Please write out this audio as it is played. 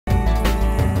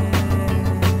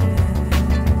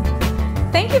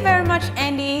Thank you very much,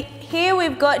 Andy. Here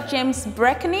we've got James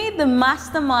Brechney, the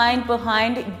mastermind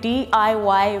behind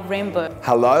DIY Rainbow.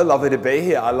 Hello, lovely to be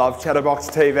here. I love Chatterbox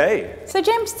TV. So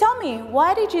James, tell me,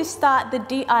 why did you start the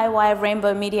DIY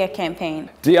Rainbow media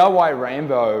campaign? DIY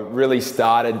Rainbow really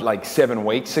started like 7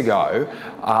 weeks ago.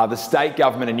 The state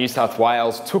government in New South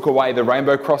Wales took away the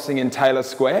rainbow crossing in Taylor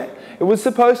Square. It was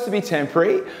supposed to be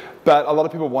temporary, but a lot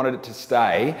of people wanted it to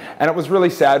stay, and it was really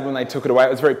sad when they took it away.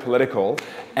 It was very political,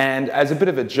 and as a bit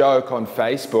of a joke on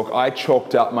Facebook, I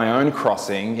chalked up my own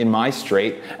crossing in my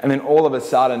street, and then all of a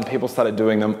sudden people started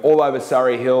doing them all over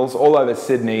Surrey Hills, all over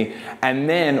Sydney, and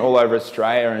then all over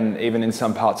Australia and even in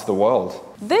some parts of the world.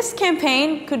 This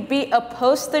campaign could be a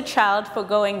poster child for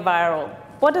going viral.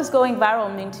 What does going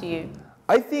viral mean to you?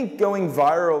 I think going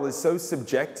viral is so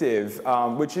subjective,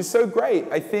 which is so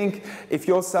great. I think if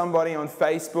you're somebody on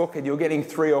Facebook and you're getting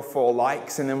 3 or 4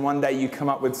 likes and then one day you come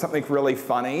up with something really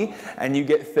funny and you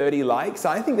get 30 likes,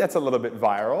 I think that's a little bit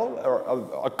viral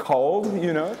or a cold,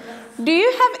 you know. Do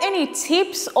you have any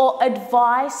tips or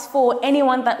advice for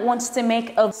anyone that wants to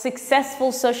make a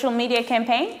successful social media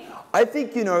campaign? I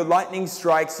think, you know, lightning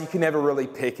strikes, you can never really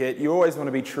pick it. You always want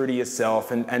to be true to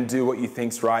yourself and do what you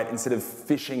think's right instead of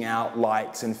fishing out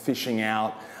likes and fishing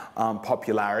out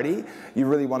popularity. You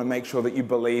really want to make sure that you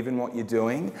believe in what you're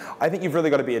doing. I think you've really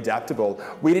got to be adaptable.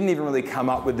 We didn't even really come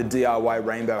up with the DIY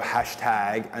Rainbow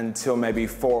hashtag until maybe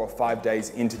 4 or 5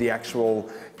 days into the actual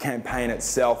campaign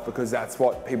itself, because that's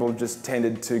what people just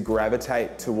tended to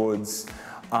gravitate towards.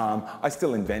 I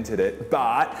still invented it,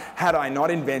 but had I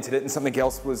not invented it and something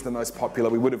else was the most popular,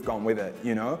 we would have gone with it,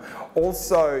 you know?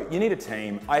 Also, you need a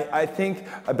team. I think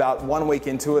about 1 week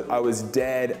into it, I was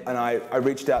dead, and I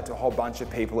reached out to a whole bunch of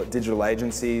people at digital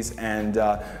agencies, and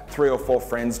 3 or 4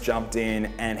 friends jumped in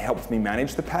and helped me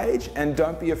manage the page. And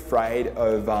don't be afraid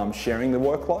of sharing the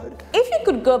workload. If you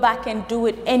could go back and do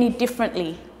it any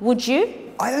differently, would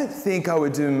you? I don't think I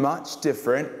would do much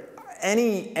different.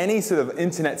 Any sort of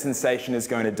internet sensation is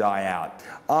going to die out.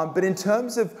 But in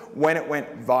terms of when it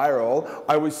went viral,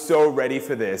 I was so ready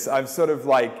for this. I'm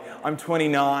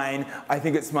 29, I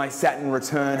think it's my Saturn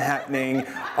return happening.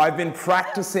 I've been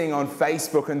practicing on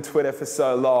Facebook and Twitter for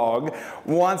so long.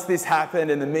 Once this happened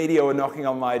and the media were knocking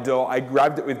on my door, I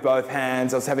grabbed it with both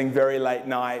hands. I was having very late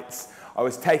nights. I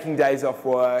was taking days off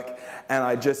work, and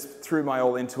I just threw my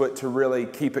all into it to really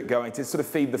keep it going, to sort of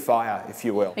feed the fire, if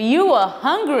you will. You were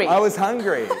hungry. I was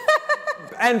hungry.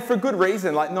 And for good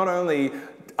reason. Like, not only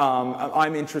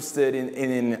I'm interested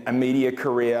in a media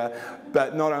career,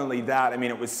 but not only that, I mean,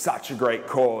 it was such a great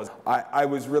cause. I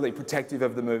was really protective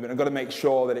of the movement. I've got to make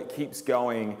sure that it keeps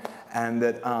going and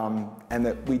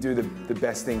that we do the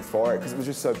best thing for it, because it was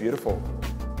just so beautiful.